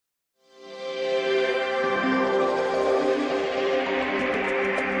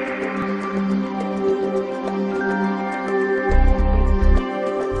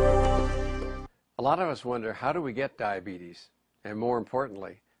lot of us wonder, how do we get diabetes? And more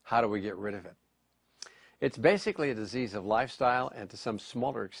importantly, how do we get rid of it? It's basically a disease of lifestyle and to some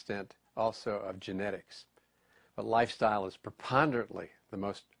smaller extent also of genetics. But lifestyle is preponderantly the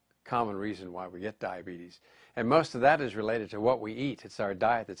most common reason why we get diabetes. And most of that is related to what we eat. It's our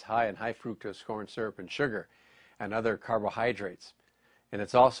diet that's high in high fructose corn syrup and sugar and other carbohydrates. And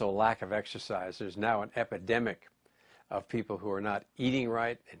it's also lack of exercise. There's now an epidemic of people who are not eating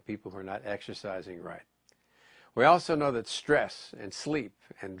right and people who are not exercising right. We also know that stress and sleep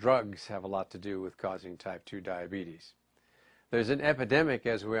and drugs have a lot to do with causing type 2 diabetes. There's an epidemic,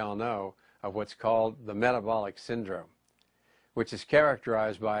 as we all know, of what's called the metabolic syndrome, which is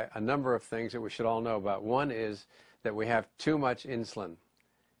characterized by a number of things that we should all know about. One is that we have too much insulin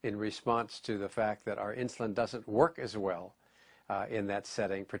in response to the fact that our insulin doesn't work as well in that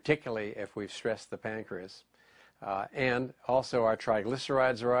setting, particularly if we've stressed the pancreas. And also our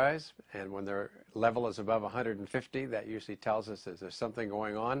triglycerides rise, and when their level is above 150, that usually tells us that there's something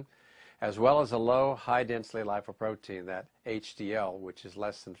going on, as well as a low high-density lipoprotein, that HDL, which is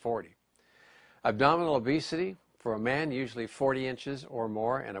less than 40. Abdominal obesity, for a man usually 40 inches or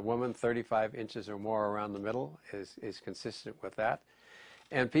more, and a woman 35 inches or more around the middle is consistent with that.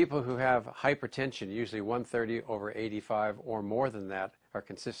 And people who have hypertension, usually 130/85 or more than that, are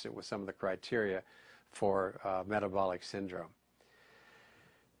consistent with some of the criteria for metabolic syndrome.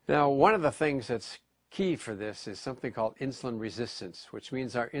 Now, one of the things that's key for this is something called insulin resistance, which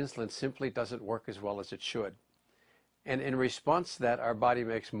means our insulin simply doesn't work as well as it should. And in response to that, our body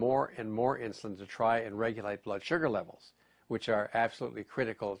makes more and more insulin to try and regulate blood sugar levels, which are absolutely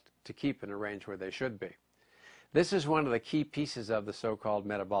critical to keep in a range where they should be. This is one of the key pieces of the so-called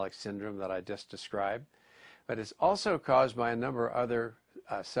metabolic syndrome that I just described, but it's also caused by a number of other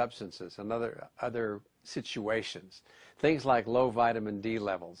substances and other situations. Things like low vitamin D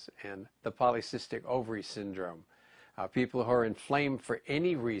levels and the polycystic ovary syndrome. People who are inflamed for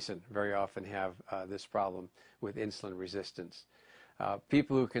any reason very often have this problem with insulin resistance.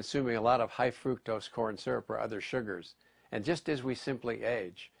 People who are consuming a lot of high fructose corn syrup or other sugars, and just as we simply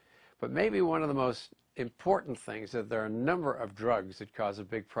age. But maybe one of the most important things is that there are a number of drugs that cause a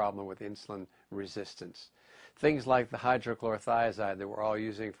big problem with insulin resistance. Things like the hydrochlorothiazide that we're all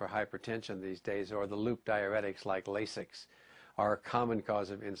using for hypertension these days, or the loop diuretics like Lasix, are a common cause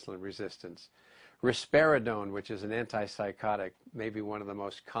of insulin resistance. Risperidone, which is an antipsychotic, maybe one of the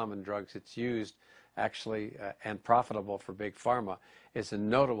most common drugs that's used actually and profitable for big pharma, is a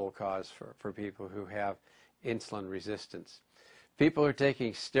notable cause for people who have insulin resistance. People who are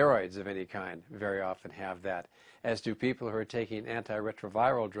taking steroids of any kind very often have that, as do people who are taking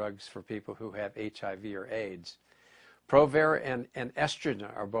antiretroviral drugs for people who have HIV or AIDS. Provera and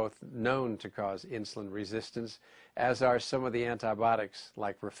estrogen are both known to cause insulin resistance, as are some of the antibiotics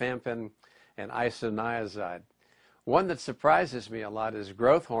like rifampin and isoniazid. One that surprises me a lot is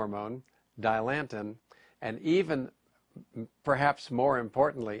growth hormone, Dilantin, and even perhaps more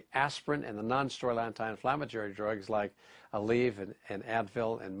importantly, aspirin and the non-steroidal anti-inflammatory drugs like Aleve and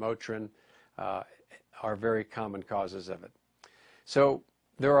Advil and Motrin are very common causes of it. So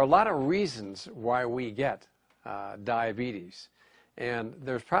there are a lot of reasons why we get diabetes, and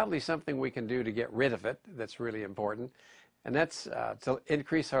there's probably something we can do to get rid of it that's really important, and that's to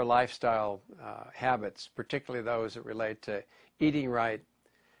increase our lifestyle habits, particularly those that relate to eating right,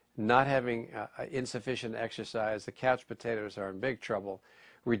 not having insufficient exercise. The couch potatoes are in big trouble,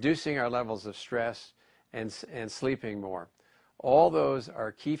 reducing our levels of stress, and sleeping more. All those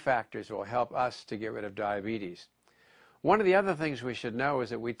are key factors that will help us to get rid of diabetes. One of the other things we should know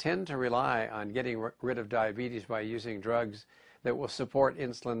is that we tend to rely on getting rid of diabetes by using drugs that will support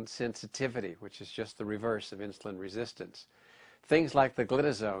insulin sensitivity, which is just the reverse of insulin resistance. Things like the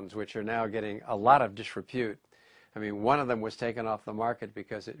glitazones, which are now getting a lot of disrepute. I mean, one of them was taken off the market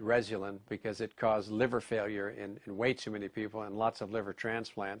because Rezulin, because it caused liver failure in way too many people and lots of liver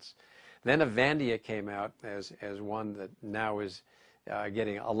transplants. Then Avandia came out as one that now is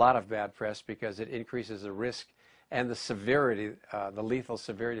getting a lot of bad press because it increases the risk and the severity, the lethal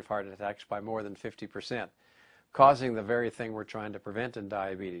severity of heart attacks by more than 50%, causing the very thing we're trying to prevent in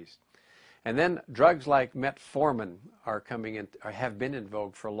diabetes. And then drugs like metformin are coming in, or have been in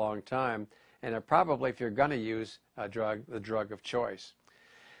vogue for a long time, and are probably, if you're going to use a drug, the drug of choice.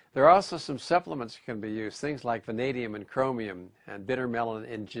 There are also some supplements that can be used, things like vanadium and chromium and bitter melon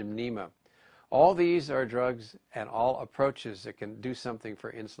and gymnema. All these are drugs and all approaches that can do something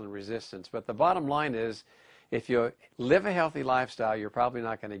for insulin resistance. But the bottom line is, if you live a healthy lifestyle, you're probably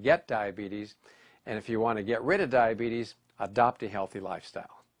not going to get diabetes. And if you want to get rid of diabetes, adopt a healthy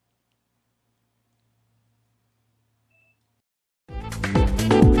lifestyle.